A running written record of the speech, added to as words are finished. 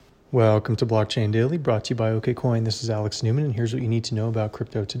Welcome to Blockchain Daily, brought to you by OKCoin. This is Alex Newman, and here's what you need to know about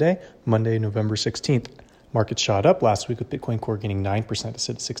crypto today, Monday, November 16th. Market shot up last week with Bitcoin Core gaining 9% to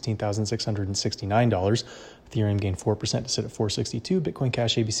sit at $16,669. Ethereum gained 4% to sit at $462. Bitcoin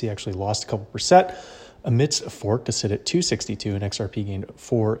Cash ABC actually lost a couple percent amidst a fork to sit at $262, and XRP gained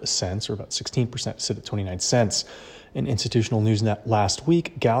 4 cents, or about 16% to sit at 29 cents. In institutional news last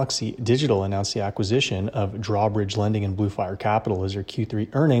week, Galaxy Digital announced the acquisition of Drawbridge Lending and Bluefire Capital as their Q3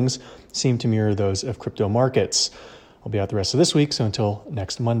 earnings seem to mirror those of crypto markets. I'll be out the rest of this week, so until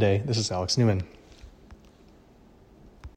next Monday, this is Alex Newman.